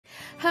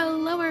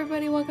Hello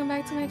everybody, welcome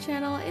back to my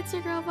channel. It's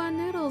your girl Von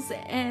Noodles,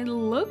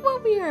 and look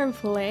what we are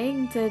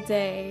playing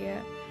today.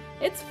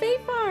 It's Fae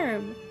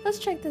Farm. Let's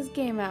check this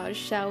game out,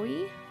 shall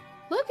we?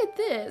 Look at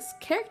this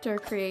character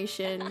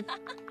creation.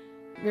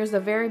 There's a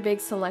very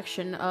big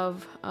selection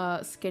of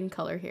skin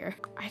color here.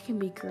 I can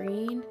be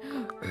green.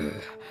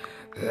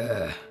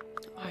 I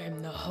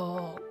am the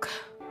Hulk.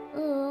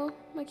 Oh,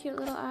 my cute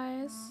little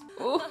eyes.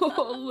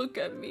 Oh, look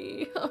at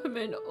me. I'm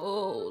an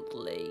old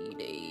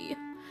lady.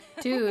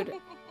 Dude,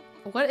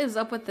 what is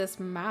up with this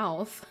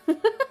mouth?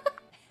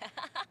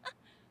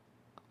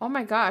 Oh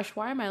my gosh,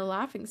 why am I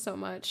laughing so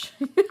much?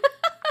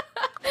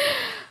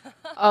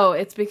 Oh,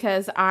 it's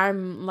because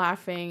I'm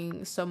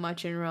laughing so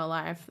much in real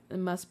life. It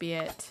must be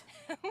it.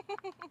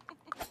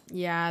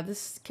 Yeah,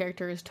 this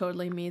character is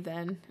totally me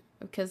then,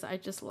 because I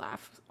just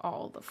laugh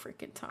all the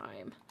freaking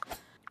time.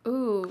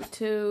 Ooh,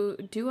 to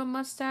do a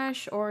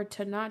mustache or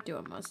to not do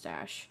a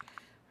mustache?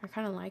 I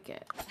kind of like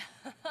it.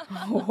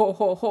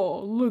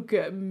 Oh, look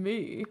at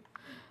me.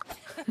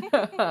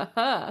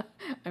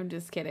 I'm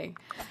just kidding.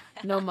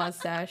 No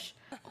mustache.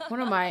 What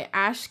am I,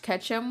 Ash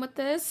Ketchum with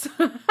this?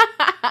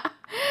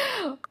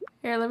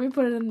 Here, let me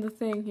put it in the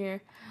thing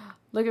here.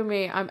 Look at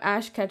me, I'm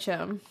Ash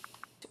Ketchum.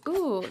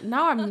 Ooh,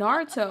 now I'm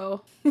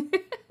Naruto.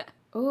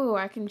 Ooh,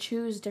 I can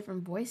choose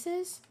different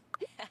voices?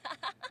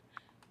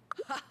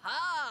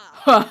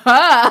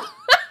 Oh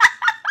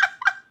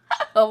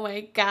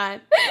my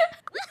god.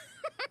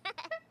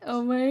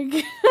 Oh my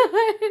god.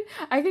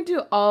 I can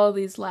do all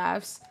these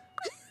laughs.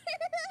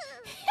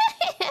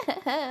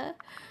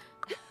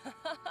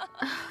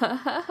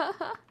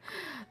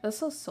 That's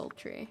so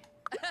sultry.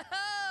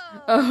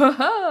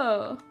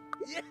 Oh.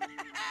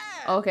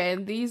 Okay,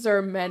 these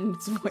are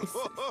men's voices.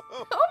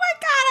 Oh my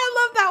god, I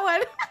love that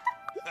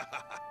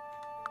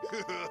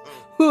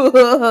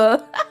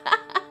one.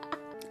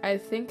 I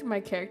think my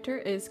character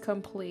is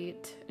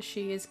complete.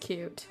 She is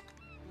cute.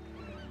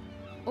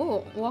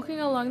 Oh,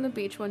 walking along the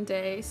beach one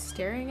day,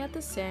 staring at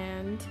the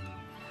sand.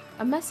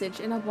 A message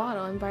in a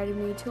bottle invited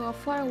me to a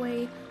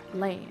faraway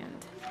land.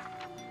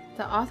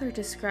 The author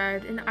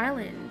described an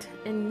island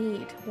in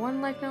need,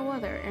 one like no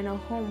other, and a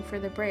home for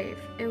the brave.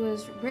 It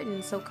was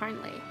written so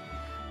kindly.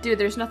 Dude,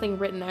 there's nothing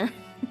written there.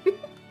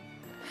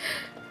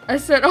 I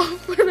set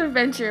off with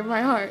adventure in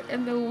my heart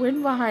and the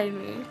wind behind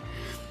me.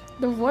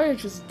 The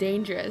voyage was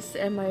dangerous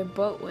and my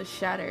boat was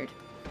shattered.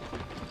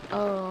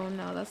 Oh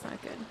no, that's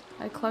not good.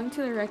 I clung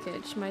to the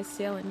wreckage, my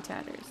sail in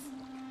tatters.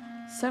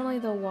 Suddenly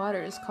the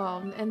waters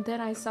calmed, and then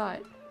I saw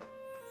it.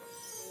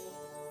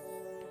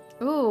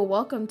 Ooh,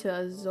 welcome to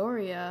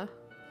Azoria.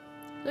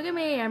 Look at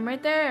me, I'm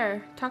right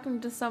there, talking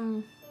to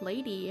some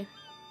lady.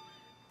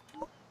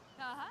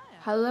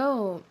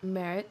 Hello,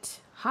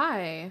 Merit.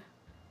 Hi.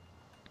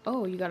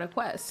 Oh, you got a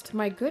quest.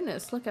 My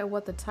goodness, look at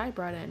what the tide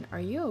brought in. Are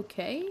you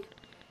okay?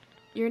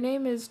 Your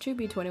name is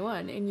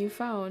Chubby21, and you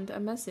found a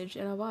message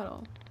in a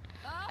bottle.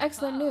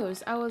 Excellent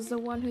news. I was the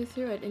one who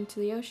threw it into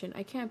the ocean.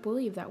 I can't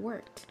believe that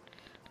worked.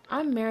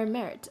 I'm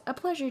Merit. A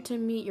pleasure to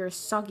meet your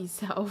soggy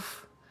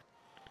self.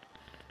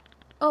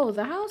 Oh,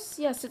 the house?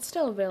 Yes, it's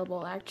still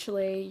available,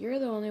 actually. You're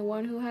the only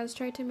one who has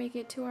tried to make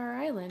it to our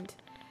island.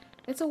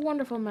 It's a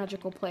wonderful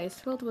magical place,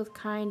 filled with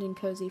kind and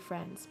cozy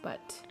friends,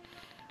 but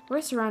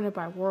we're surrounded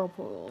by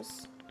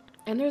whirlpools.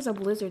 And there's a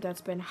blizzard that's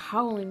been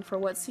howling for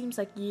what seems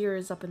like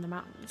years up in the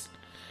mountains.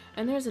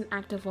 And there's an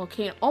active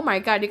volcano. Oh my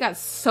god, you got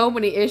so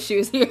many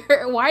issues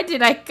here. Why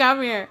did I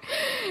come here?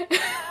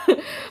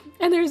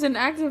 And there's an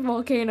active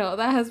volcano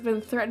that has been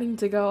threatening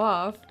to go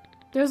off.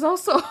 There's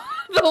also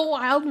the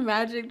wild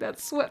magic that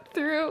swept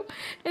through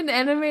and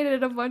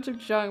animated a bunch of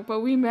junk,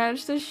 but we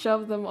managed to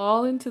shove them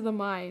all into the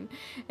mine.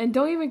 And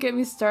don't even get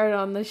me started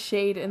on the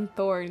shade and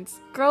thorns.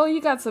 Girl, you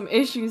got some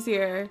issues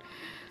here.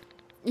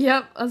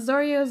 Yep,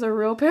 Azoria is a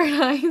real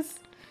paradise.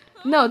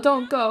 No,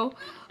 don't go.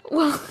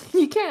 Well,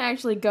 you can't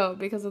actually go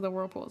because of the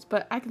whirlpools,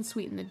 but I can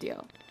sweeten the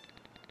deal.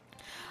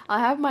 I'll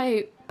have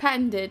my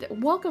patented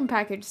welcome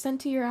package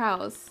sent to your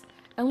house.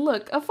 And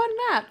look, a fun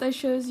map that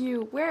shows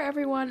you where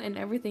everyone and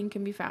everything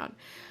can be found.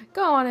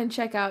 Go on and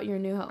check out your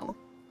new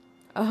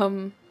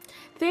home.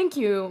 Thank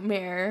you,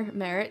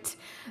 Merit.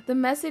 The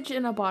message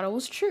in a bottle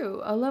was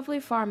true. A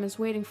lovely farm is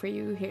waiting for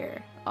you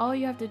here. All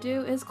you have to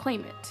do is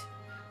claim it.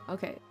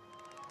 Okay.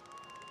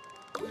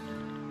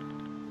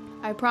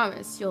 I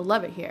promise you'll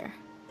love it here.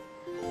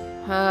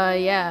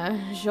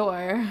 Yeah,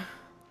 sure.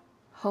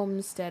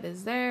 Homestead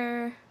is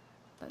there.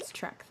 Let's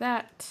track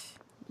that.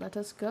 Let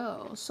us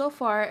go. So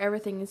far,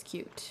 everything is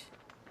cute.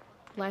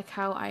 Like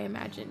how I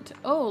imagined.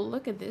 Oh,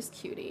 look at this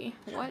cutie.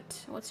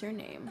 What's your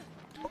name?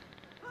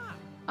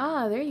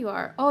 Ah, there you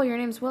are. Oh, your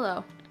name's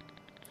Willow.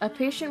 A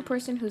patient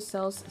person who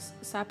sells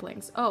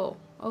saplings. Oh,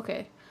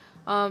 okay.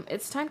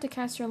 It's time to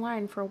cast your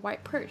line for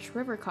white perch,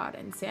 river cod,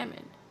 and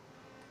salmon.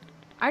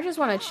 I just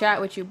want to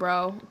chat with you,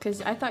 bro,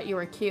 because I thought you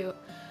were cute.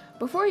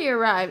 Before you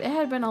arrived, it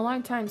had been a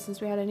long time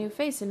since we had a new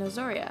face in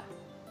Azoria.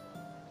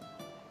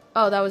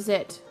 Oh, that was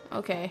it.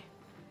 Okay.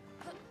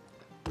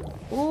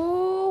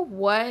 Ooh,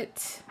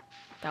 what?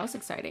 That was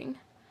exciting.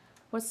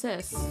 What's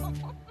this?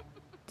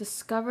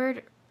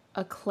 Discovered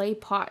a clay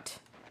pot.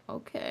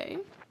 Okay.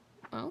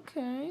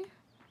 Okay.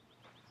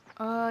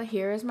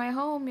 Here is my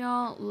home,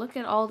 y'all. Look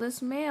at all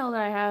this mail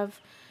that I have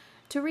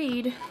to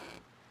read.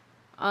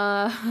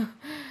 Uh,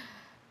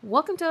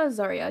 Welcome to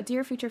Azoria,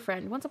 dear future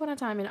friend. Once upon a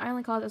time, an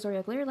island called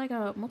Azoria glittered like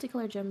a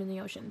multicolored gem in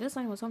the ocean. This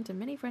island was home to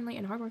many friendly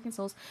and hardworking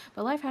souls,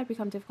 but life had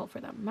become difficult for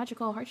them.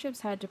 Magical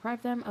hardships had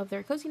deprived them of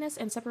their coziness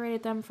and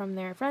separated them from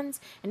their friends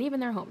and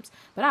even their homes.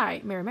 But I,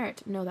 Mira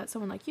Merritt, know that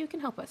someone like you can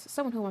help us.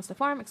 Someone who wants to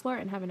farm, explore,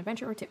 and have an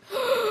adventure or two.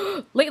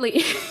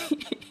 Lately,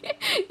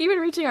 even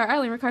reaching our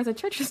island requires a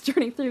treacherous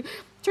journey through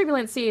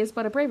turbulent seas,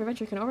 but a brave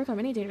adventure can overcome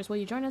any dangers. Will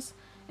you join us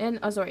in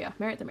Azoria?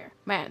 Merritt the Mirror.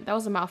 Man, that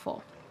was a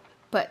mouthful.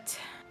 But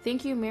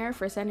thank you, Mirror,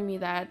 for sending me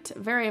that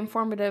very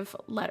informative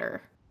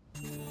letter.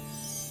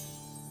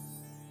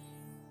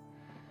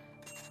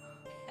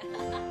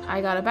 I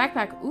got a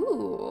backpack.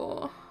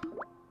 Ooh.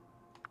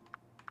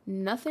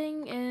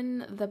 Nothing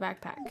in the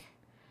backpack.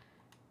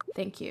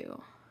 Thank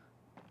you.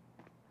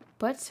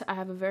 But I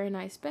have a very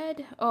nice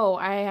bed. Oh,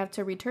 I have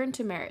to return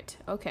to Merritt.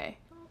 Okay.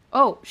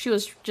 Oh, she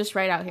was just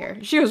right out here.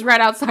 She was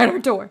right outside our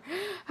door.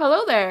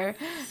 Hello there.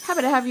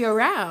 Happy to have you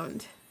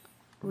around.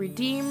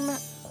 Redeem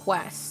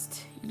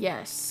quest.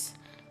 Yes.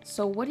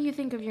 So what do you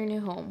think of your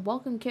new home?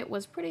 Welcome kit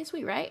was pretty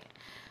sweet, right?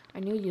 I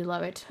knew you'd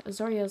love it.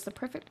 Azoria is the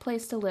perfect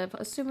place to live,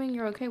 assuming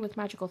you're okay with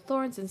magical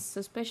thorns and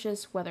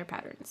suspicious weather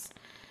patterns.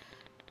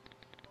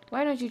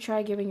 Why don't you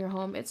try giving your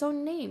home its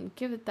own name?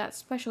 Give it that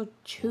special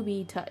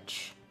chubby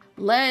touch.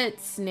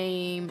 Let's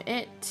name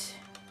it...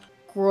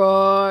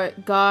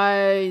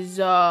 Guys,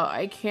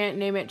 I can't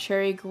name it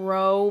Cherry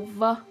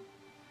Grove.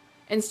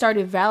 In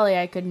Stardew Valley,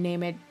 I could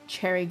name it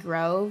Cherry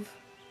Grove.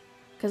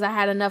 Because I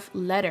had enough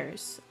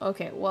letters.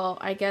 Okay, well,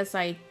 I guess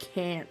I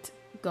can't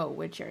go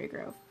with Cherry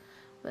Grove.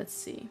 Let's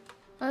see.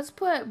 Let's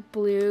put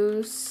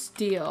Blue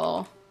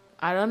Steel.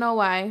 I don't know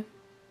why.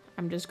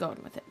 I'm just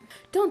going with it.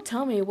 Don't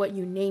tell me what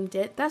you named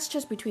it. That's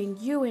just between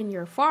you and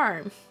your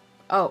farm.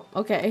 Oh,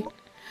 okay.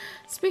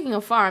 Speaking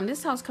of farm,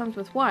 this house comes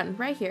with one,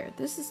 right here.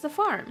 This is the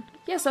farm.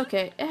 Yes,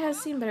 okay, it has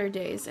seen better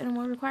days and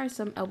will require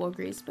some elbow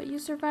grease, but you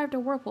survived a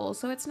whirlpool,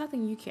 so it's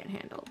nothing you can't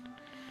handle.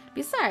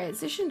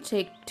 Besides, it shouldn't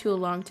take too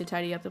long to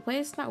tidy up the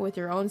place, not with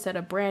your own set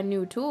of brand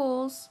new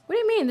tools. What do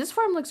you mean? This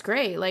farm looks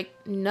great. Like,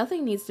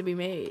 nothing needs to be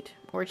made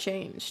or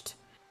changed.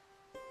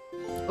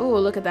 Ooh,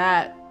 look at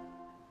that.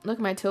 Look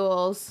at my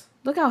tools.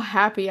 Look how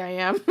happy I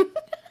am.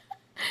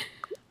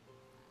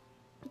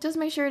 Just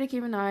make sure to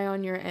keep an eye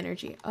on your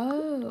energy.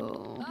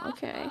 Oh,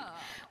 okay.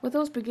 With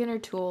those beginner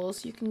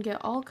tools, you can get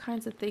all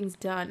kinds of things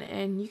done,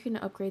 and you can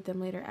upgrade them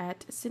later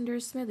at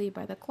Cinder's Smithy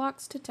by the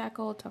clocks to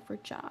tackle tougher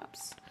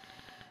jobs.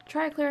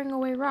 Try clearing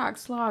away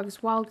rocks,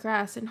 logs, wild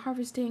grass, and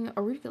harvesting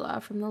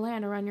arugula from the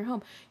land around your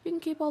home. You can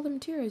keep all the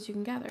materials you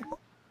can gather.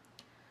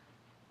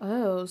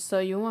 Oh, so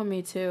you want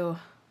me to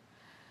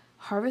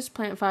harvest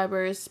plant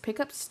fibers,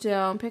 pick up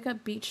stone, pick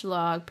up beech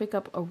log, pick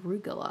up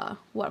arugula.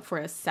 What, for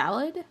a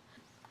salad?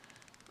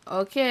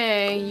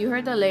 Okay, you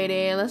heard the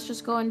lady. Let's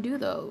just go and do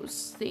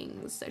those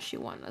things that she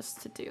wants us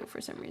to do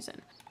for some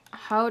reason.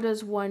 How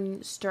does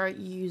one start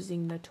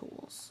using the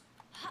tools?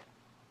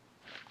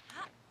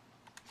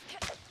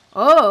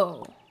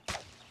 Oh!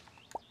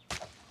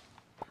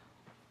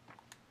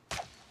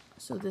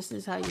 So this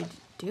is how you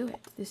do it.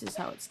 This is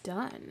how it's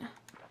done.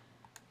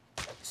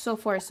 So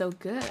far, so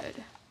good.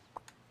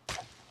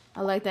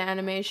 I like the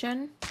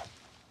animation.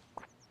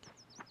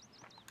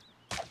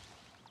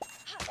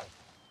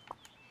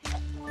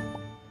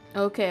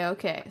 Okay,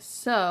 okay.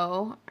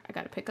 So, I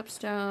gotta pick up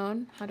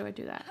stone. How do I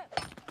do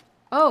that?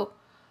 Oh!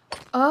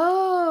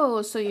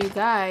 Oh! So you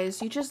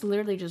guys, you just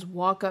literally just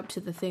walk up to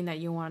the thing that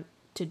you want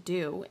to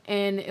do,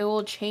 and it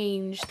will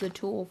change the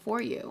tool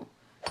for you.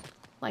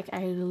 Like,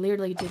 I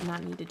literally did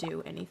not need to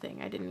do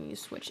anything. I didn't need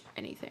to switch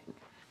anything.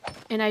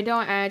 And I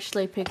don't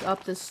actually pick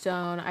up the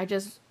stone. I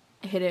just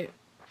hit it,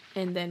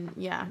 and then,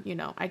 yeah, you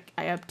know,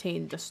 I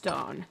obtained the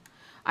stone.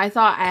 I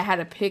thought I had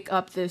to pick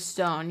up this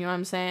stone, you know what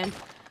I'm saying?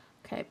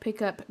 Okay,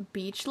 pick up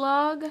beech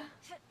log.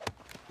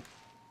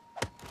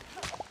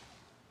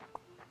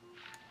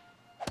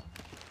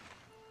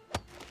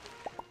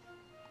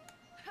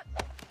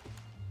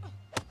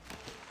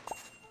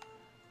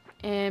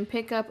 And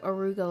pick up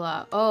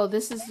arugula. Oh,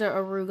 this is the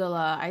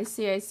arugula. I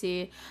see, I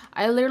see.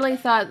 I literally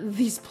thought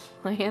these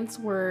plants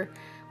were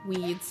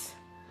weeds.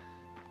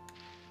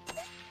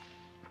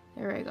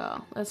 There we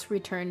go. Let's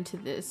return to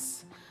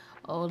this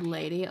old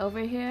lady over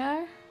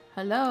here.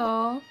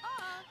 Hello.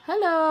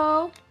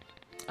 Hello.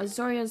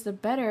 Azoria's the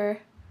better.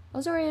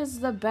 Azoria's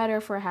the better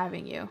for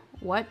having you.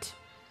 What?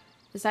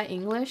 Is that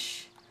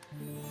English?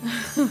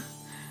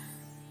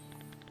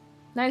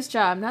 Nice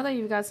job. Now that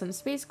you've got some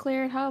space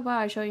cleared, how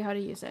about I show you how to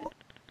use it?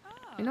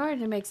 In order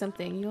to make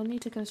something, you'll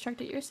need to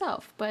construct it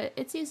yourself, but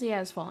it's easy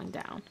as falling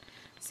down.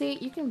 See,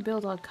 you can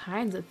build all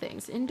kinds of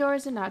things,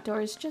 indoors and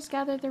outdoors. Just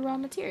gather the raw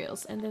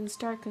materials and then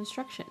start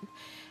construction.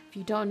 If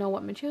you don't know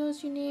what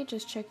materials you need,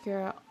 just check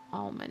your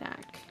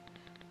almanac.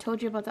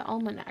 Told you about the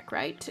almanac,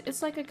 right?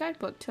 It's like a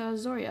guidebook to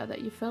Azoria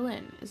that you fill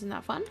in. Isn't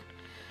that fun?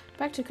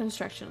 Back to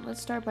construction.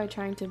 Let's start by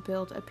trying to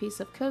build a piece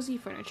of cozy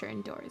furniture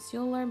indoors.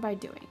 You'll learn by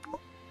doing.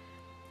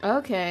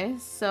 Okay,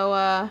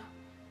 so,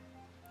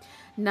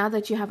 now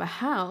that you have a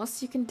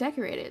house, you can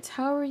decorate it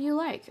however you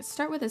like.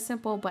 Start with a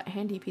simple but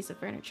handy piece of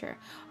furniture,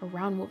 a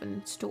round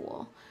woven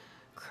stool.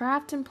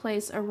 Craft and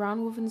place a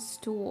round woven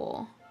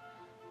stool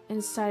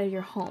inside of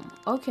your home.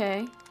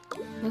 Okay,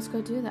 let's go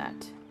do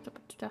that.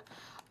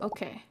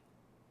 Okay,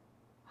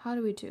 how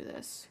do we do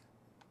this?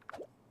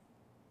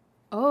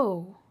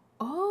 Oh,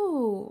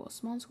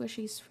 small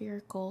squishy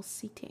spherical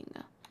seating.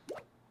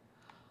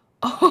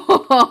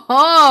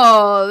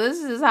 Oh,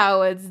 this is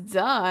how it's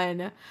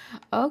done.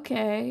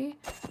 Okay.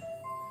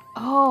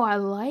 Oh, I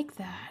like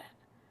that.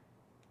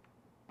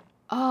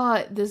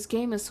 Oh, this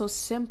game is so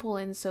simple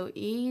and so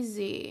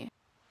easy.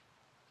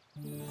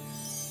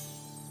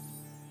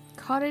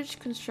 Cottage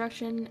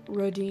construction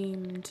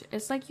redeemed.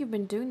 It's like you've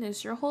been doing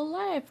this your whole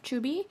life,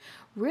 Chubby.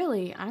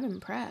 Really, I'm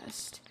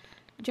impressed.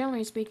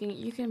 Generally speaking,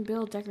 you can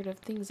build decorative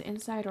things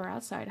inside or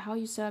outside. How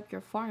you set up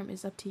your farm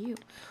is up to you.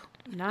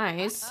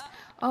 Nice.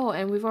 Oh,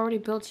 and we've already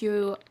built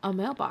you a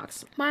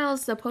mailbox.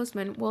 Miles, the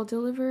postman, will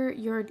deliver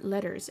your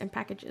letters and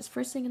packages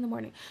first thing in the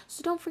morning,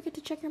 so don't forget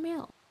to check your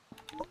mail.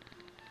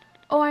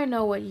 Oh, I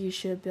know what you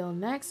should build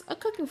next. A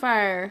cooking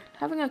fire.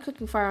 Having a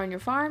cooking fire on your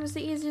farm is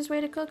the easiest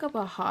way to cook up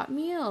a hot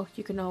meal.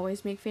 You can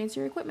always make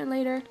fancier equipment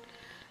later.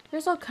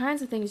 There's all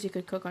kinds of things you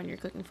could cook on your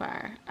cooking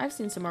fire. I've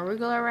seen some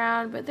arugula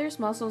around, but there's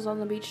mussels on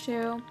the beach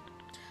too.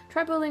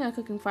 Try building a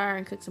cooking fire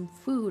and cook some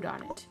food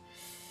on it.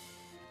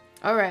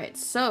 Alright,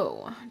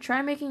 so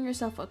try making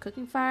yourself a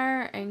cooking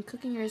fire and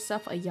cooking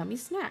yourself a yummy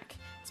snack.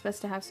 It's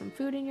best to have some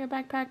food in your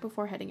backpack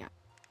before heading out.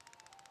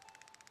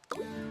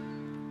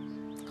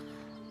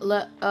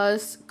 Let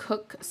us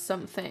cook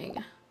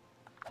something.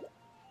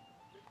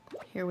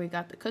 Here we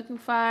got the cooking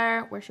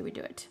fire. Where should we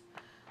do it?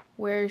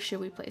 Where should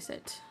we place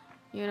it?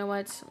 You know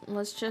what?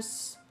 Let's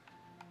just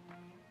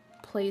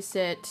place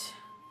it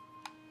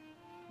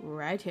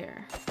right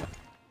here.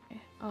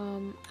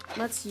 Okay.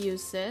 Let's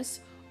use this.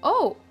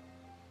 Oh!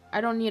 I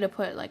don't need to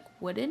put like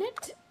wood in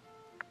it.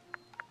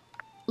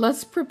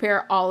 Let's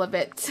prepare all of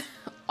it.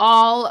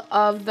 All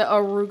of the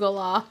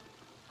arugula.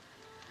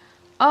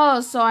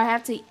 Oh, so I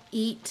have to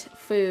eat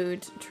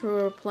food to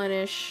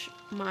replenish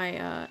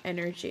my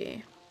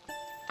energy.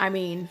 I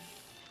mean,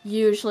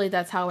 usually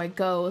that's how it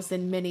goes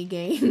in mini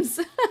games.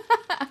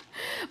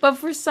 But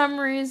for some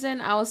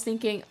reason, I was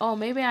thinking, oh,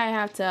 maybe I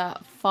have to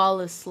fall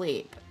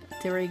asleep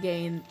to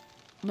regain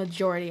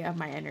majority of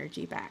my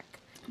energy back.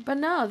 But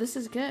no, this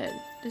is good.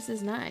 This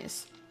is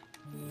nice.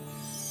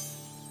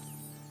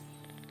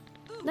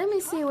 Let me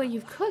see what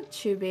you've cooked,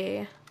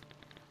 Chubby.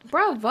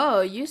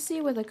 Bravo! You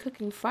see, with a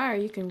cooking fire,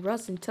 you can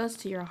roast and toast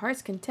to your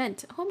heart's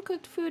content.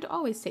 Home-cooked food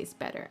always tastes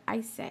better,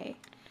 I say.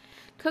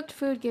 Cooked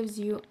food gives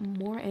you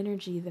more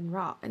energy than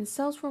raw and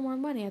sells for more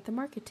money at the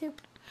market, too.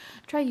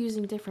 Try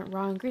using different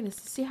raw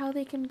ingredients to see how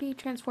they can be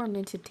transformed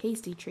into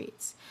tasty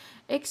treats.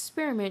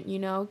 Experiment, you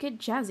know, get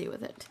jazzy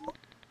with it.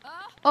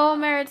 Oh,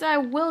 Merritt, I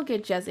will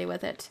get jazzy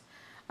with it.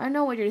 I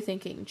know what you're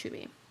thinking,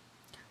 Chubby.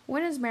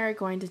 When is Merritt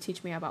going to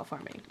teach me about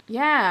farming?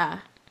 Yeah,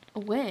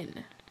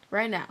 when?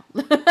 Right now.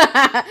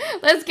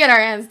 Let's get our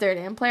hands dirty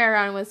and play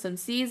around with some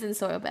seeds and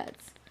soil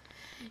beds.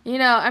 You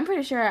know, I'm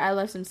pretty sure I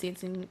left some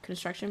seeds and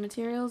construction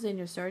materials in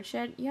your storage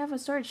shed. You have a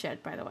storage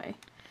shed, by the way.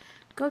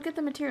 Go get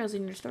the materials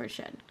in your storage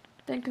shed.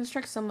 Then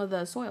construct some of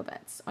the soil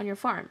beds on your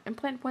farm and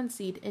plant one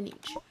seed in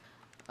each.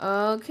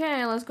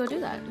 Okay, let's go do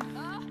that.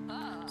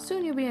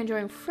 Soon you'll be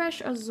enjoying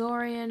fresh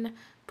Azorian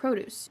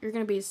produce. You're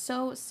going to be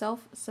so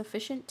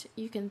self-sufficient,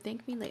 you can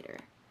thank me later.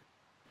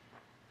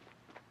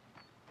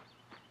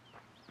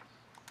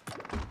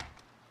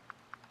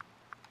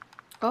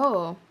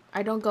 Oh,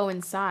 I don't go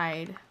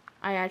inside.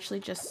 I actually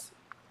just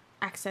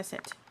access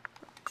it.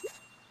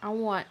 I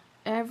want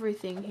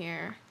everything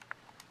here.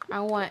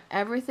 I want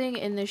everything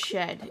in the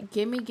shed.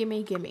 Gimme,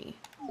 gimme, gimme.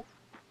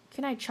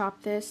 Can I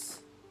chop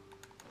this?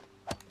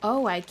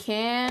 Oh, I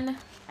can.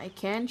 I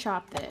can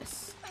chop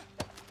this.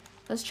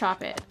 Let's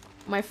chop it.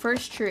 My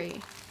first tree.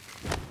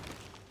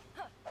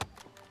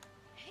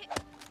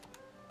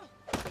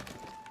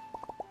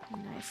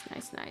 Nice,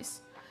 nice,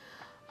 nice.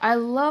 I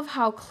love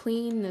how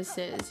clean this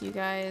is, you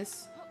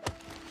guys.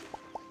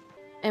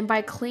 And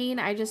by clean,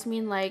 I just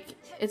mean like,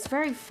 it's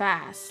very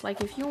fast.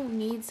 Like if you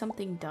need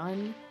something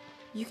done,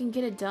 you can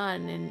get it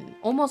done in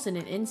almost in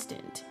an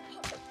instant.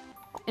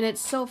 And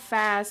it's so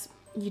fast,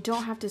 you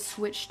don't have to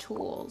switch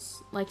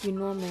tools like you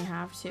normally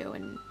have to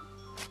in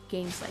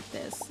games like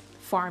this,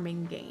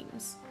 farming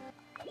games.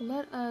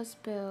 Let us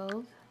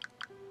build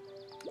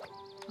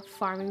a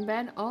farming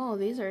bed. Oh,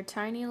 these are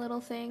tiny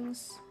little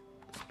things.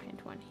 Let's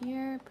paint one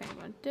here,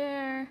 paint one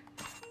there,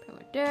 paint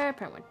one there,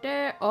 paint one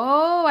there.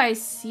 Oh, I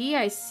see,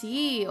 I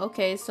see.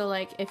 Okay, so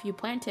like if you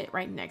plant it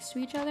right next to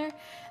each other,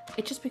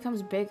 it just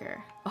becomes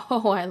bigger.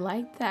 Oh, I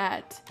like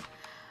that.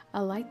 I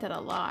like that a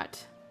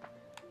lot.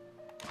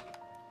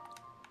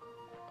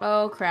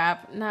 Oh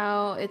crap,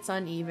 no, it's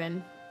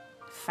uneven.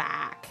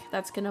 Fuck,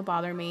 that's gonna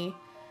bother me.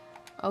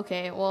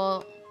 Okay,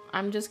 well,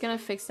 I'm just gonna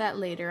fix that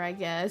later, I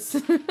guess.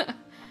 Plant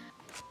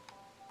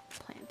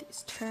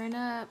these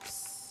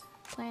turnips.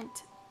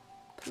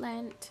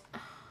 Plant.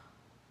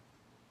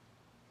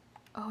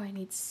 Oh, I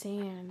need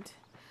sand.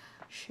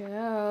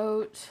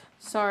 Shoot.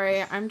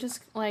 Sorry, I'm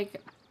just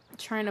like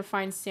trying to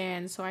find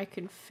sand so I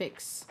can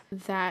fix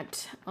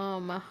that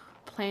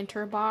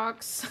planter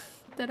box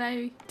that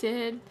I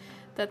did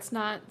that's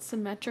not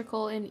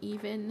symmetrical and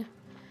even.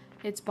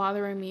 It's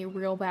bothering me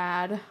real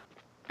bad.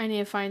 I need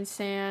to find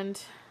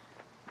sand.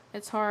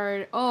 It's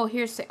hard. Oh,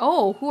 here's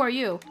oh, who are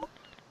you?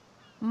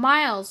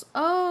 Miles.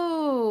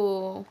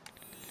 Oh,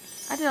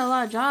 I did a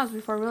lot of jobs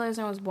before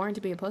realizing I was born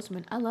to be a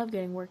postman. I love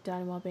getting work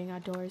done while being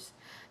outdoors.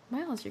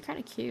 Miles, you're kind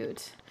of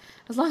cute.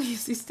 As long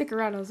as you stick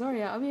around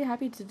Azoria, I'll be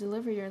happy to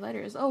deliver your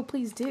letters. Oh,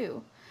 please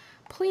do.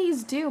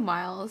 Please do,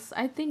 Miles.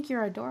 I think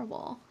you're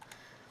adorable.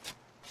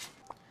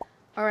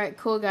 Alright,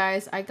 cool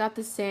guys. I got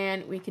the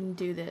sand. We can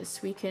do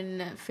this. We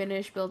can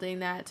finish building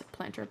that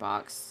planter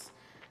box.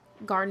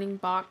 Gardening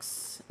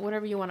box.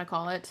 Whatever you want to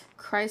call it.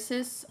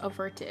 Crisis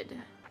averted.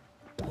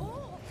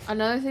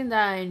 Another thing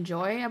that I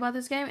enjoy about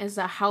this game is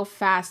that how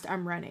fast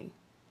I'm running.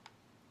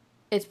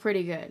 It's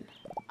pretty good.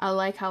 I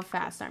like how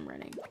fast I'm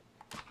running.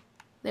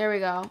 There we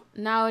go.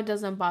 Now it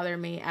doesn't bother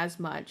me as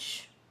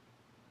much.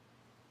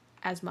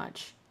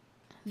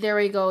 There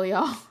we go,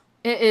 y'all.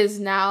 It is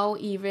now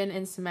even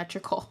and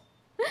symmetrical.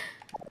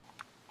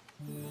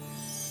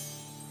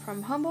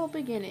 From humble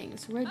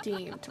beginnings,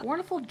 redeemed.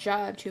 Wonderful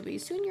job, Chubby.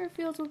 Soon your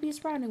fields will be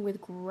sprouting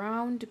with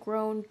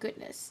ground-grown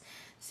goodness.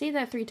 Say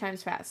that 3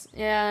 times fast.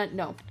 Yeah,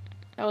 no.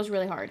 That was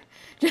really hard.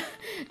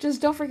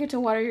 Just don't forget to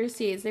water your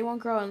seeds. They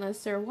won't grow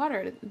unless they're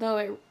watered,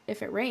 though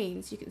if it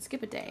rains, you can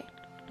skip a day.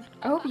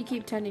 I hope you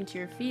keep tending to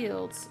your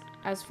fields.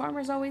 As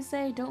farmers always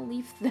say, don't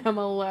leave them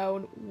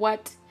alone.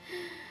 What?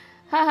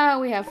 Haha,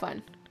 we have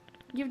fun.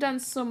 You've done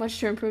so much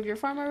to improve your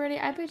farm already.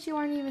 I bet you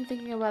aren't even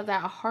thinking about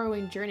that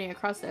harrowing journey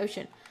across the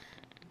ocean.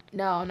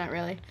 No, not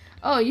really.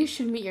 Oh, you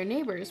should meet your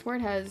neighbors.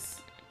 Word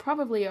has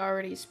probably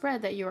already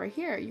spread that you are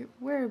here.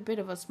 We're a bit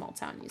of a small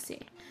town, you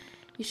see.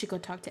 You should go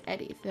talk to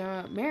Eddie,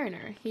 the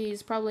mariner.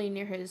 He's probably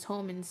near his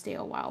home in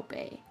Stale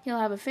Bay. He'll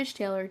have a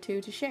fishtail or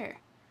 2 to share.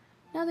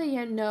 Now that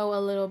you know a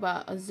little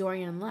about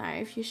Azorian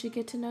life, you should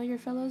get to know your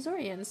fellow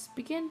Azorians.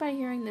 Begin by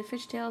hearing the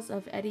fishtales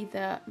of Eddie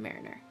the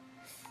mariner.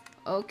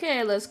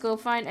 Okay, let's go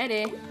find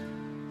Eddie.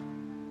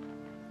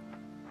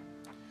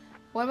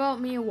 What about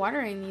me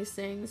watering these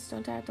things?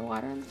 Don't I have to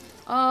water them?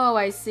 Oh,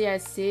 I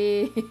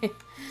see.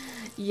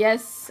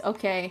 Yes,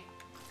 okay.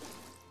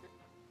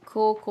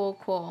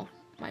 Cool.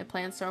 My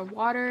plants are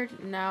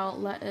watered. Now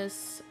let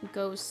us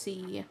go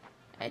see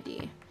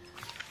Eddie.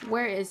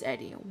 Where is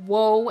Eddie?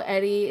 Whoa,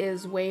 Eddie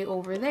is way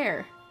over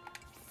there.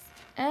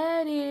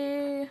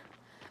 Eddie!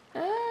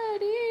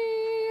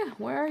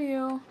 Where are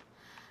you?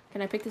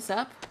 Can I pick this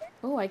up?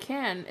 Oh, I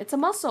can. It's a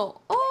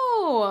mussel.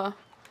 Oh!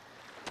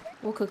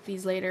 We'll cook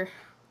these later.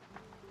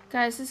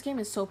 Guys, this game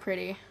is so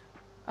pretty.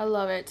 I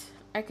love it.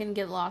 I can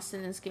get lost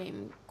in this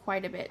game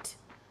quite a bit.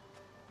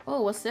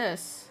 Oh, what's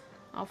this?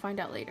 I'll find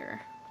out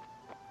later.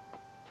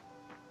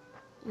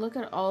 Look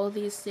at all of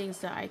these things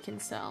that I can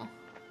sell.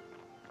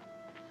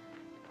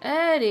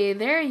 Eddie,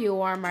 there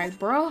you are, my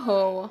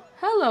bro.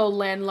 Hello,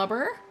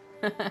 landlubber.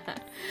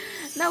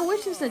 Now,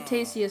 which is the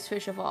tastiest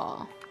fish of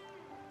all?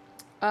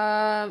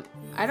 I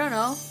don't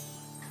know.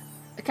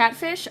 A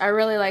catfish? I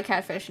really like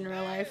catfish in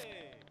real life.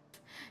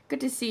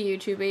 Good to see you,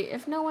 Chubby.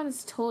 If no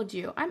one's told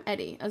you, I'm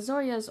Eddie,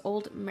 Azoria's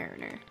old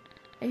mariner.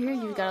 I hear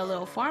you've got a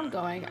little farm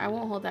going. I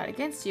won't hold that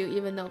against you,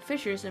 even though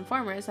fishers and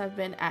farmers have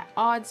been at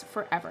odds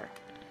forever.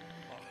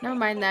 Never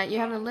mind that. You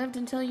haven't lived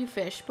until you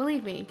fish.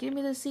 Believe me, give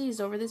me the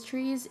seas over the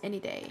trees any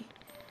day.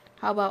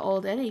 How about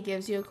old Eddie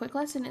gives you a quick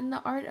lesson in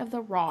the art of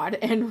the rod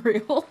and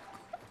reel?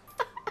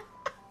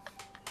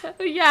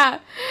 Yeah,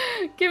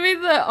 give me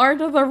the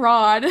art of the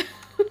rod.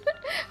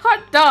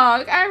 Hot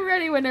dog, I'm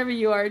ready whenever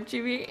you are,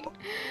 Jimmy.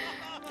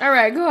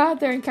 Alright, go out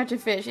there and catch a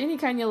fish. Any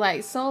kind you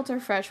like, salt or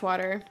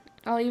freshwater.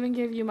 I'll even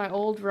give you my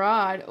old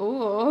rod.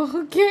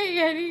 Oh, okay,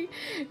 Eddie.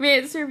 May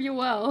it serve you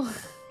well.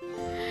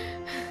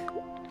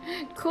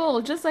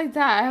 Cool, just like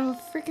that, I have a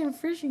freaking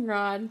fishing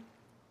rod.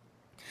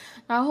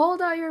 Now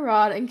hold out your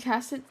rod and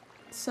cast it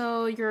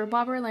so your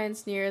bobber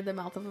lands near the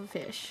mouth of a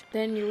fish.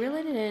 Then you reel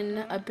it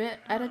in a bit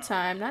at a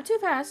time, not too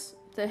fast.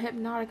 The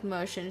hypnotic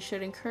motion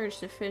should encourage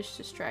the fish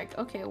to strike.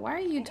 Okay, why are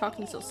you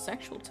talking so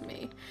sexual to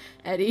me,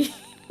 Eddie?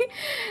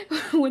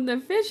 When the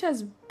fish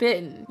has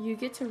bitten, you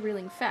get to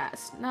reeling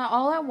fast. Not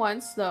all at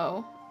once,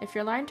 though. If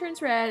your line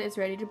turns red, it's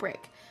ready to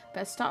break.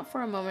 Best stop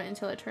for a moment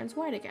until it turns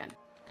white again.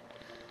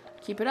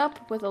 Keep it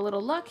up. With a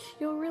little luck,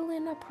 you'll reel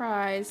in a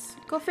prize.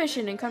 Go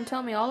fishing and come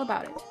tell me all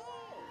about it.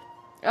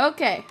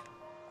 Okay.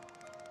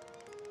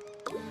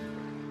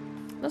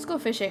 Let's go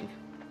fishing.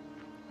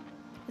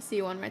 I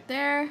see one right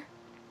there.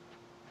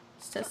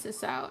 Let's test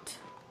this out.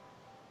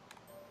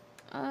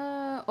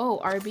 Oh,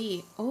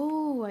 RB.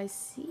 Oh, I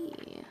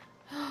see.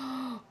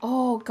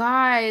 Oh,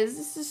 guys,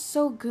 this is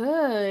so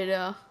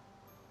good.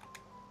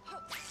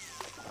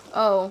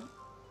 Oh.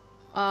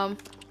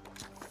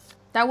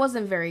 That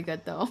wasn't very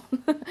good, though.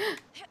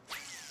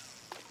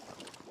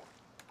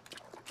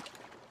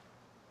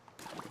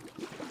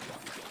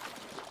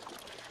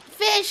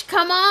 Fish,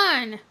 come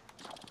on!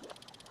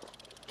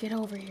 Get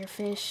over here,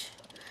 fish.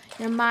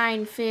 You're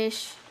mine,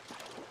 fish.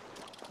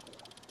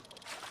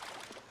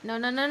 No,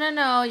 no, no, no,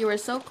 no. You were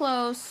so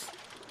close.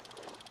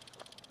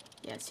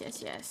 Yes,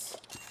 yes, yes.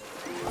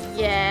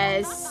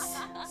 Yes.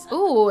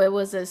 Ooh, it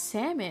was a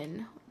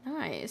salmon.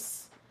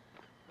 Nice.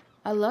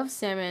 I love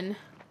salmon.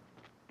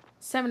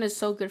 Salmon is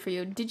so good for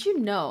you. Did you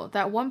know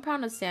that 1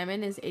 pound of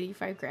salmon is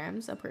 85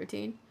 grams of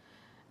protein?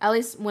 At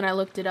least when I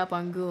looked it up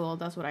on Google,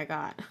 that's what I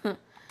got.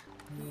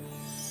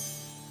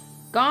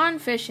 Gone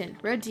fishing.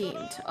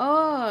 Redeemed.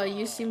 Oh,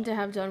 you seem to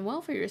have done well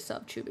for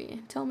yourself,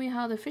 Chubby. Tell me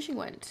how the fishing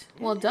went.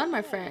 Well done,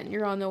 my friend.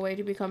 You're on the way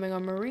to becoming a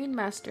marine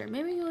master.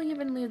 Maybe you'll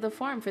even leave the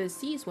farm for the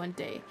seas one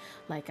day,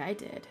 like I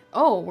did.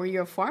 Oh, were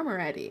you a farmer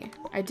already?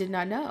 I did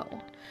not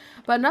know.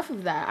 But enough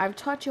of that. I've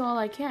taught you all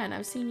I can.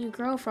 I've seen you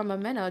grow from a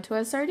minnow to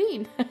a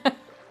sardine.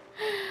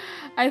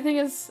 I think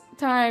it's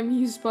time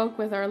you spoke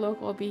with our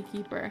local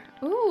beekeeper.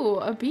 Ooh,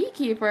 a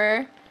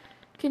beekeeper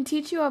can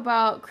teach you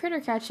about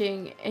critter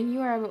catching, and you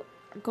are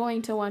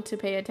going to want to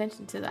pay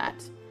attention to that.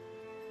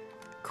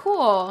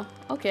 Cool.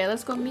 Okay,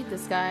 let's go meet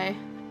this guy.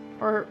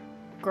 Or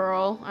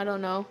girl, I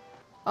don't know.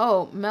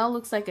 Oh, Mel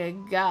looks like a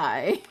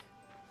guy.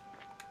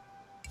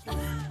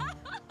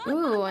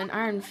 Ooh, an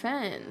iron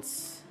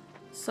fence.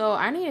 So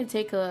I need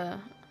to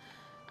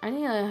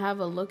have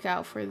a look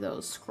out for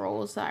those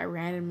scrolls that I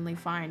randomly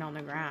find on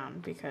the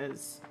ground,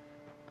 because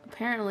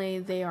apparently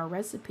they are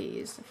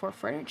recipes for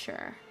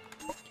furniture.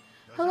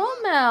 Hello,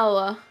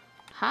 Mel.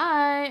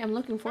 Hi, I'm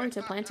looking forward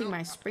to planting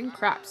my spring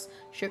crops.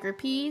 Sugar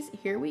peas,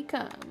 here we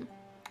come.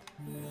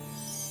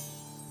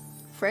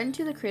 Friend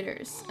to the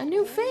critters. A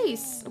new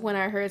face! When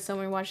I heard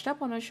someone washed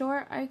up on the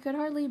shore, I could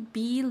hardly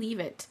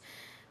believe it.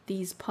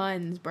 These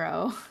puns,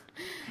 bro.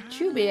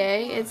 Chubby,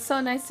 eh? It's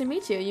so nice to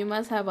meet you. You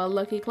must have a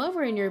lucky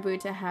clover in your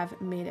boot to have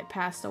made it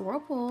past the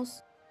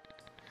whirlpools.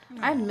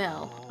 I'm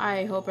Mel.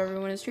 I hope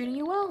everyone is treating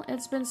you well.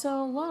 It's been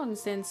so long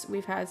since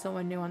we've had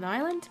someone new on the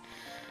island.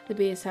 The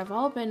bees have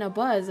all been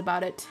abuzz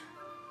about it.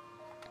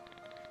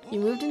 You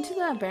moved into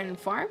the abandoned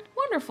farm?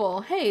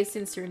 Wonderful! Hey,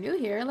 since you're new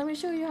here, let me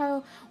show you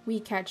how we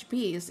catch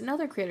bees and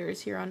other critters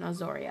here on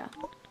Azoria.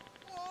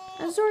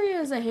 Azoria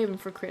is a haven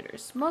for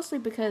critters, mostly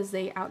because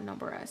they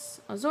outnumber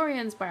us,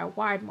 Azorians, by a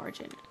wide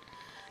margin.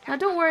 Now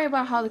don't worry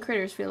about how the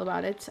critters feel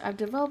about it. I've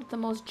developed the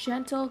most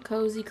gentle,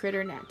 cozy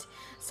critter net.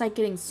 It's like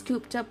getting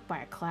scooped up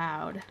by a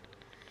cloud.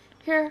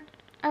 Here,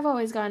 I've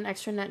always got an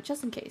extra net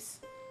just in case.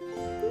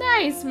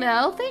 Nice,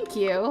 Mel, thank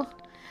you!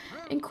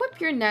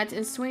 Equip your net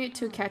and swing it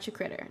to catch a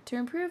critter. To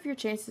improve your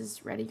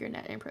chances, ready your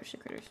net and approach the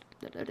critters.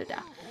 Blah, blah, blah,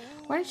 blah.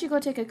 Why don't you go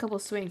take a couple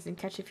swings and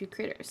catch a few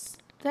critters?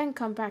 Then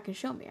come back and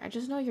show me. I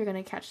just know you're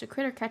gonna catch the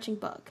critter catching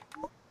bug.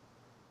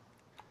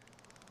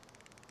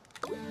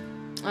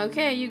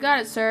 Okay, you got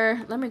it,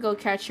 sir. Let me go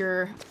catch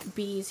your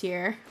bees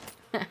here.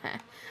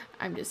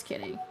 I'm just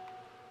kidding.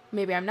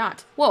 Maybe I'm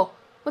not. Whoa,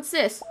 what's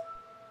this?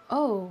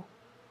 Oh.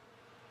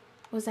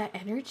 Was that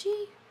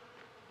energy?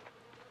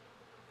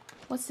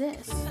 What's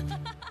this?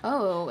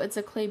 Oh, it's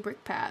a clay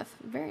brick path.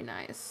 Very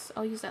nice.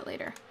 I'll use that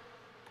later.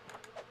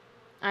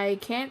 I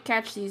can't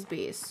catch these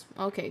bees.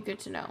 Okay, good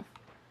to know.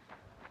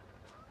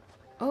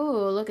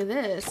 Oh, look at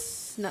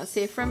this. Not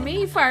safe from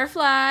me,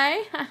 Firefly.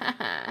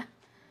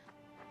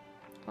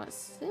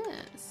 What's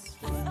this?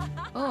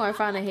 Oh, I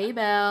found a hay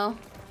bale.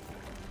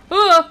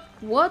 Oh,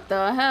 what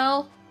the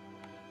hell?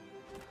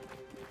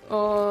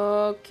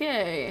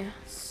 Okay,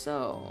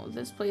 so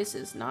this place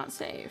is not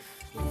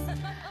safe.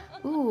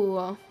 Ooh,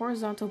 a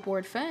horizontal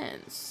board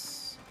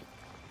fence.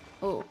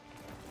 Oh.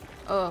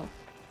 Oh.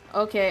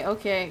 Okay,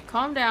 okay.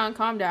 Calm down,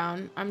 calm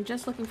down. I'm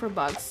just looking for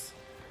bugs.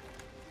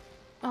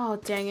 Oh,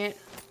 dang it.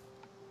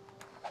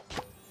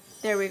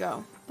 There we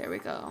go. There we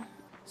go.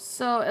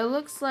 So it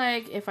looks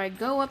like if I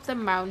go up the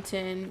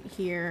mountain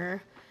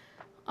here,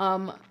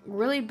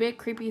 really big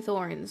creepy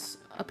thorns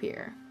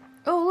appear.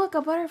 Oh, look,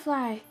 a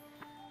butterfly.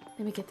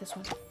 Let me get this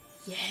one.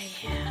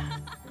 Yeah.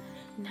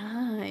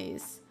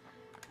 Nice.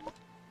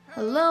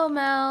 Hello,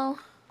 Mel.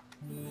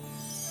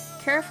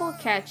 Careful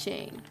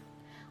catching.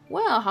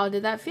 Well, how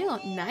did that feel?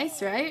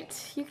 Nice,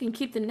 right? You can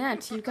keep the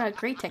net. You've got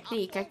great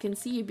technique. I can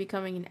see you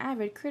becoming an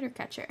avid critter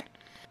catcher.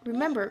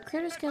 Remember,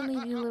 critters can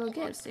leave you little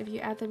gifts if you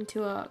add them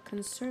to a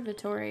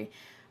conservatory,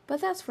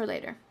 but that's for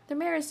later. The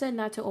mayor said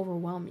not to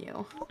overwhelm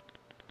you.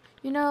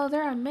 You know,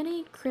 there are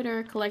many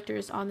critter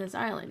collectors on this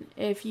island.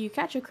 If you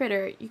catch a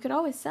critter, you could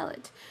always sell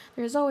it.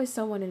 There's always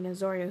someone in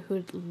Azoria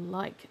who'd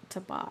like to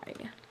buy.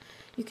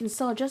 You can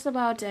sell just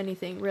about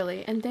anything,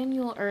 really, and then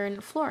you'll earn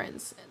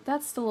florins.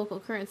 That's the local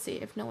currency,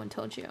 if no one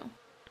told you.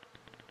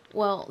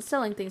 Well,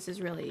 selling things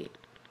is really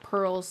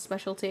Pearl's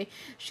specialty.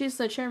 She's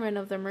the chairman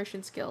of the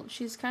Merchants Guild.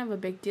 She's kind of a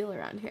big deal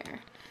around here.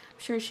 I'm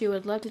sure she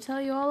would love to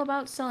tell you all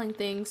about selling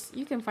things.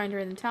 You can find her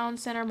in the town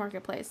center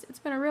marketplace. It's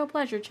been a real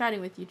pleasure chatting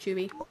with you,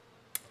 Chubby.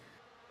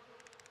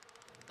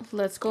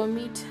 Let's go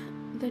meet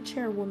the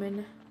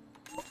chairwoman.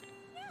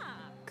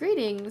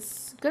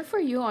 Greetings. Good for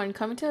you on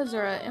coming to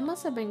Azoria. It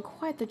must have been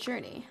quite the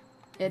journey.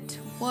 It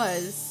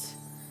was.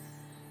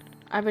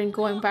 I've been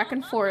going back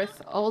and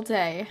forth all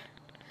day.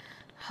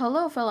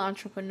 Hello, fellow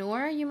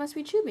entrepreneur. You must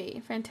be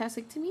Chubby.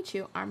 Fantastic to meet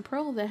you. I'm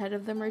Pearl, the head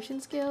of the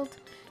Merchants Guild.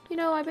 You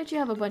know, I bet you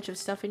have a bunch of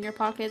stuff in your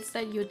pockets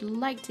that you'd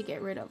like to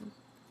get rid of.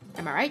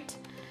 Am I right?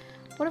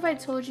 What if I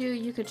told you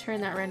you could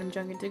turn that random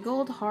junk into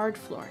gold hard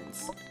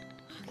florins?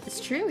 It's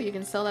true, you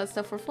can sell that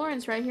stuff for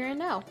florins right here and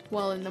now.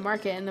 Well, in the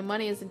market, and the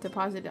money isn't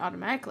deposited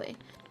automatically.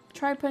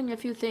 Try putting a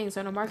few things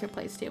on a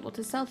marketplace table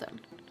to sell them.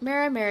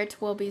 Merit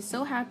will be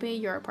so happy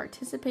you're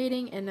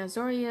participating in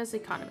Azoria's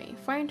economy.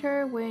 Find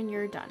her when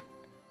you're done.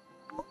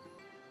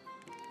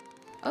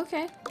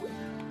 Okay.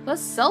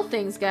 Let's sell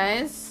things,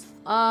 guys.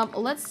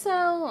 Let's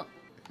sell...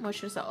 What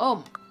should I sell?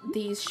 Oh,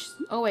 these...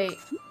 Oh, wait.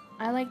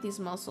 I like these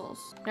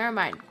mussels. Never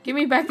mind. Give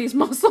me back these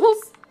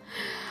mussels.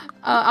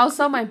 I'll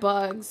sell my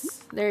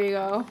bugs. There you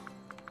go.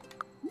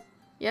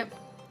 Yep.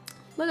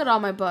 Look at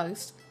all my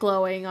bugs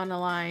glowing on the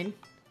line.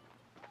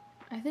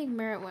 I think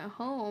Merit went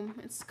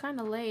home. It's kind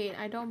of late.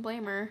 I don't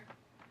blame her.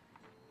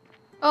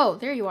 Oh,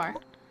 there you are.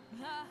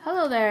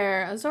 Hello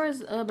there.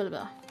 Azora's... blah, blah,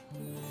 blah.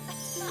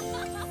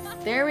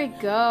 There we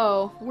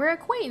go. We're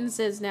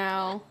acquaintances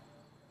now.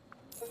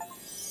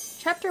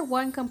 Chapter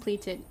 1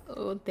 completed.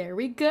 Oh, there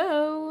we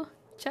go.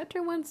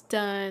 Chapter 1's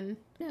done.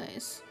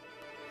 Nice.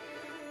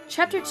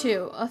 Chapter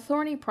 2, a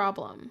thorny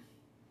problem.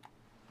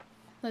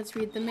 Let's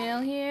read the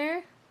mail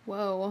here.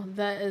 Whoa,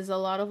 that is a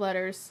lot of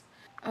letters.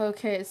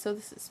 Okay, so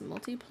this is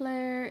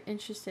multiplayer,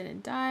 interested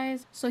in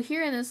dyes. So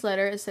here in this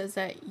letter, it says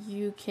that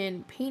you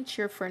can paint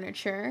your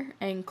furniture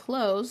and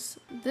clothes.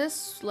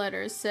 This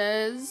letter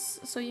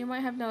says, so you might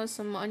have noticed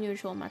some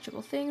unusual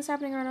magical things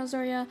happening around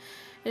Azoria.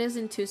 It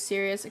isn't too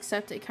serious,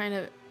 except it kind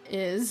of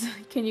is.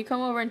 Can you come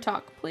over and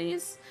talk,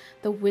 please?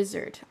 The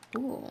wizard.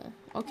 Ooh,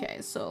 okay,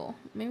 so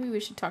maybe we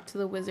should talk to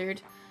the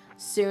wizard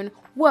soon.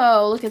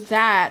 Whoa, look at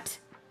that.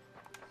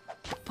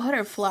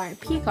 Butterfly,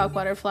 peacock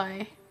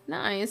butterfly.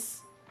 Nice.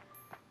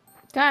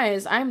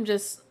 Guys, I'm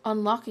just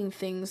unlocking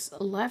things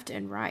left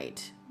and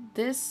right.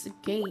 This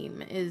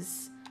game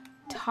is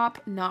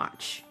top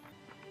notch.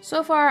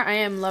 So far, I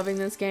am loving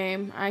this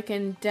game. I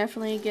can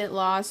definitely get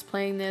lost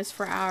playing this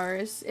for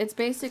hours. It's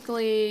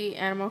basically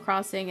Animal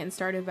Crossing and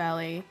Stardew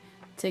Valley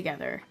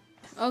together.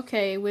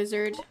 Okay,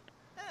 wizard.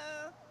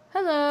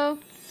 Hello.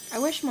 I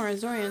wish more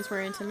Azorians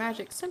were into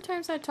magic.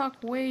 Sometimes I talk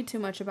way too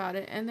much about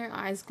it and their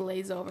eyes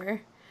glaze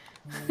over.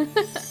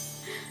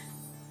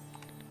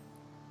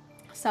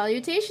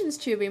 Salutations,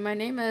 Chubby. My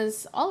name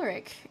is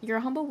Ulrich, your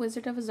humble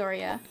wizard of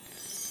Azoria.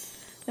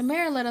 The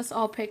mayor let us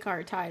all pick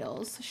our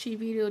titles. She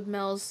vetoed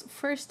Mel's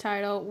first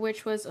title,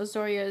 which was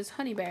Azoria's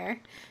honey bear.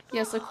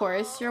 Yes, of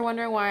course. You're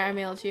wondering why I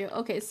mailed you.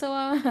 Okay, so,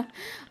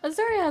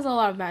 Azoria has a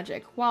lot of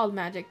magic. Wild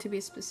magic, to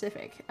be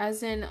specific.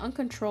 As in,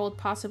 uncontrolled,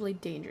 possibly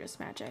dangerous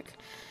magic.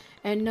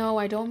 And no,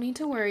 I don't mean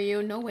to worry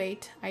you. No,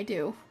 wait. I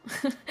do.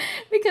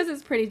 Because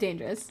it's pretty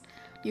dangerous.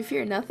 You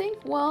fear nothing?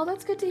 Well,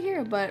 that's good to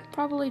hear, but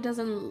probably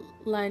doesn't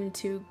lend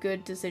to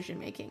good decision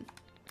making.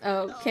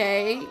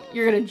 Okay,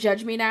 you're gonna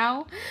judge me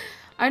now?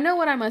 I know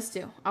what I must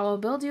do. I will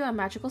build you a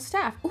magical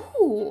staff.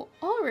 Ooh,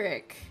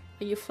 Ulrich.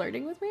 Are you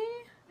flirting with me?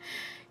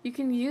 You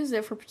can use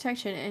it for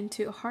protection and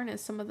to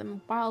harness some of the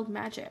wild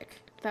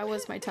magic. That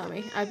was my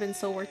tummy. I've been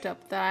so worked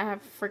up that I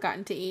have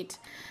forgotten to eat.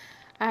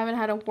 I haven't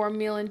had a warm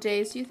meal in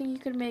days. Do you think you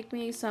could make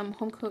me some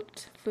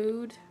home-cooked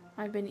food?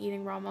 I've been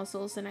eating raw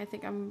mussels and I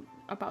think I'm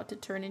about to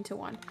turn into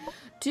one.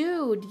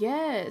 Dude,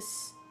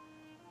 yes.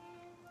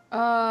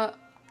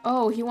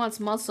 Oh, he wants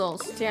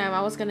mussels. Damn,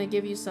 I was gonna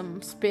give you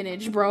some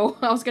spinach, bro.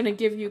 I was gonna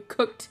give you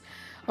cooked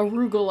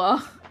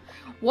arugula.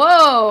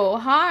 Whoa,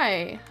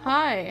 hi.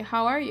 Hi,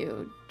 how are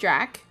you,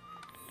 Jack?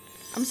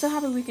 I'm so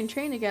happy we can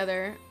train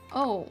together.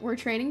 Oh, we're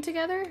training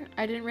together?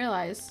 I didn't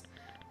realize.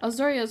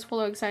 Azoria is full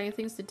of exciting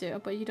things to do,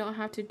 but you don't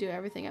have to do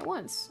everything at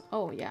once.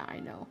 Oh, yeah, I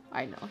know.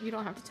 I know. You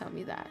don't have to tell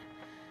me that.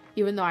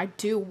 Even though I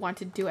do want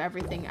to do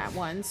everything at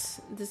once.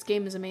 This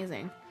game is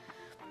amazing.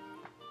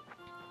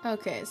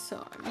 Okay,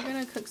 so I'm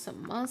gonna cook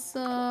some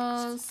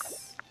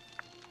mussels.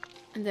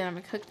 And then I'm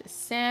gonna cook the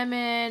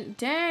salmon.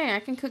 Dang, I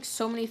can cook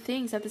so many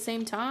things at the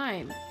same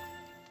time.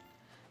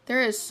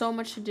 There is so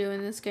much to do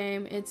in this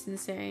game. It's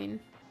insane.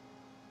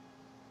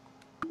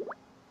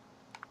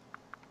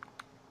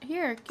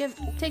 Here,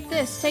 take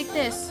this, take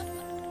this.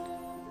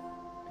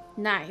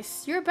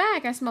 Nice. You're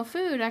back. I smell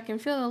food. I can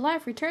feel the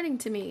life returning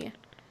to me.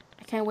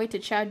 I can't wait to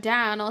chow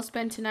down. I'll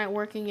spend tonight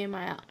working in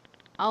my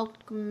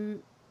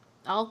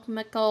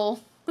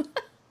alchemical...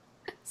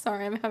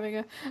 Sorry, I'm having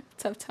a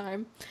tough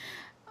time.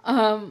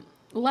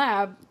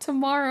 Lab.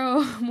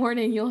 Tomorrow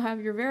morning, you'll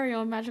have your very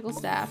own magical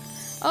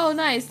staff. Oh,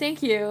 nice.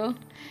 Thank you.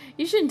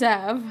 You shouldn't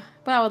have,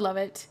 but I would love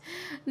it.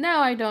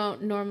 Now, I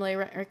don't normally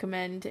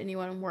recommend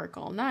anyone work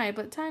all night,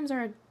 but times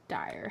are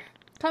dire.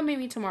 Come meet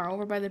me tomorrow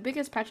over by the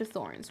biggest patch of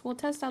thorns. We'll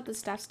test out the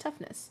staff's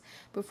toughness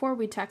before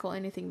we tackle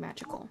anything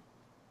magical.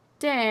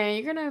 Dang,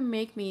 you're gonna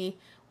make me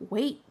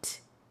wait.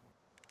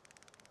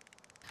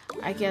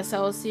 I guess I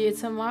will see you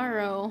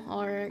tomorrow,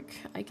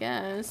 Ulrich. I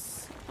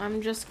guess.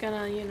 I'm just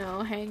gonna, you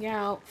know, hang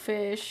out,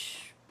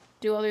 fish,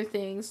 do other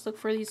things, look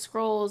for these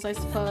scrolls, I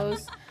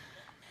suppose.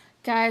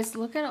 Guys,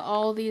 look at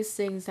all these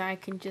things that I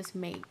can just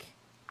make.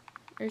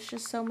 There's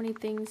just so many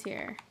things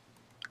here.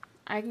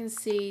 I can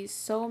see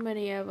so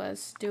many of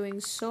us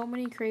doing so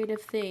many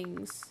creative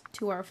things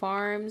to our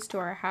farms, to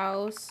our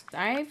house.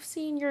 I've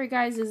seen your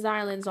guys'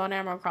 islands on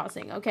Animal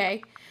Crossing,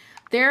 okay?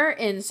 They're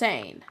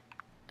insane.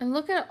 And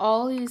look at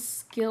all these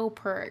skill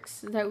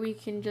perks that we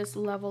can just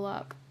level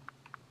up.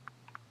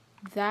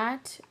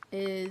 That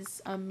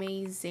is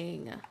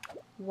amazing.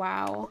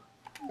 Wow.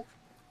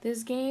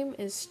 This game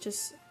is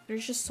just,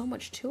 there's just so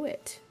much to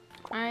it.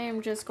 I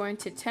am just going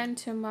to tend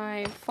to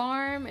my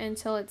farm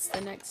until it's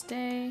the next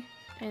day.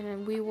 And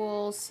then we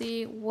will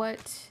see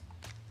what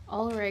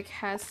Ulrich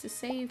has to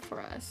say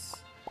for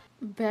us.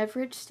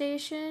 Beverage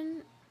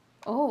station?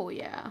 Oh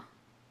yeah.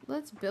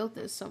 Let's build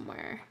this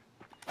somewhere.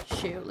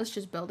 Shoot, let's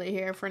just build it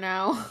here for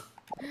now.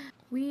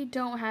 We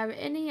don't have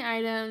any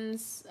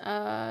items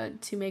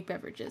to make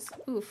beverages.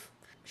 Oof.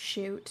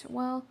 Shoot.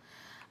 Well,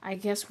 I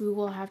guess we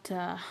will have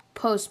to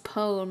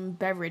postpone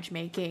beverage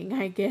making,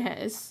 I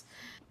guess.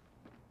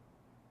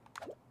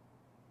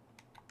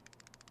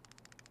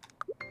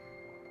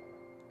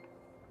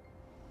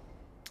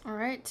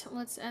 Alright,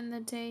 let's end the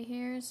day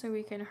here so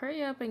we can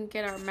hurry up and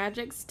get our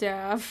magic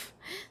staff.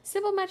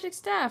 Simple magic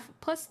staff,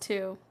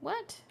 +2.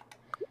 What?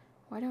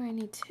 Why do I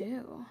need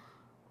 2?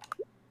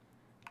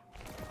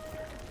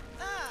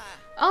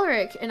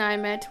 Ulrich and I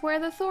met where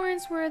the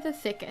thorns were the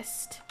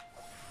thickest.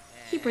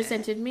 He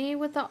presented me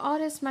with the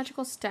oddest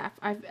magical staff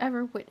I've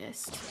ever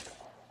witnessed.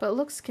 But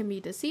looks can be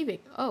deceiving.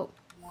 Oh,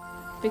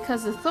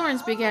 because the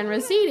thorns began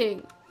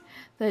receding.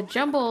 The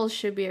jumbles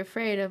should be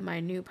afraid of my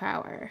new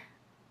power.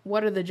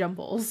 What are the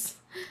jumbles?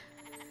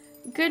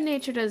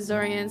 Good-natured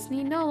Azorians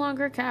need no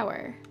longer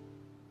cower.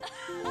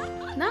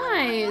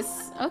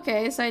 Nice!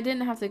 Okay, so I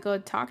didn't have to go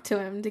talk to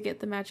him to get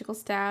the magical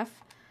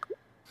staff.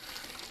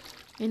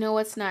 You know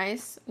what's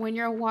nice? When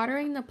you're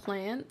watering the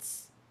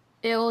plants,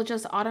 it will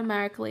just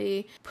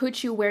automatically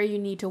put you where you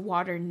need to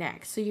water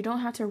next. So you don't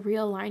have to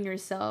realign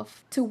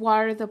yourself to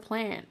water the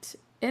plant.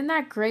 Isn't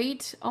that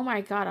great? Oh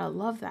my god, I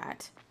love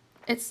that.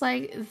 It's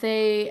like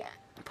they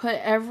put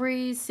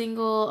every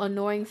single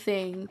annoying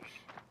thing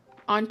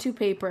onto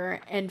paper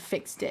and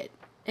fixed it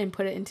and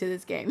put it into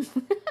this game.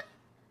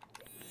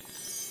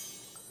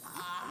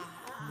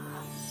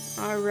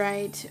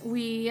 Alright,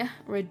 we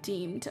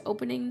redeemed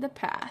opening the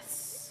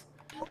paths.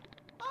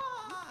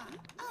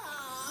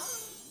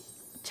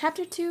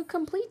 Chapter 2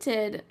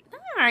 completed.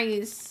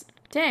 Nice.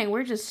 Dang,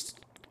 we're just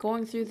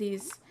going through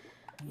these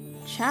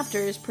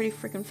chapters pretty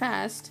freaking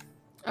fast.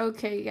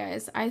 Okay,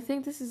 guys, I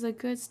think this is a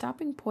good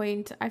stopping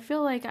point. I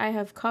feel like I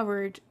have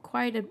covered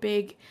quite a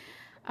big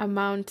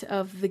amount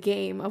of the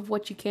game, of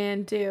what you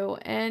can do,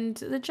 and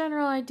the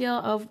general idea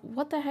of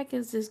what the heck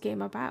is this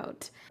game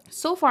about.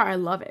 So far, I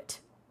love it.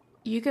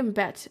 You can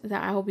bet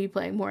that I will be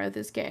playing more of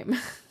this game.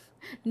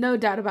 No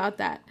doubt about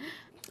that.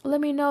 Let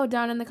me know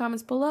down in the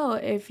comments below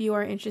if you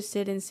are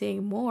interested in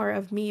seeing more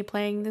of me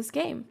playing this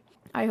game.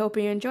 I hope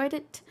you enjoyed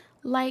it.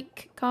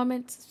 Like,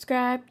 comment,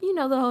 subscribe, you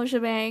know the whole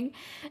shebang.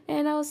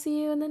 And I'll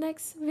see you in the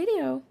next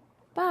video.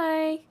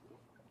 Bye!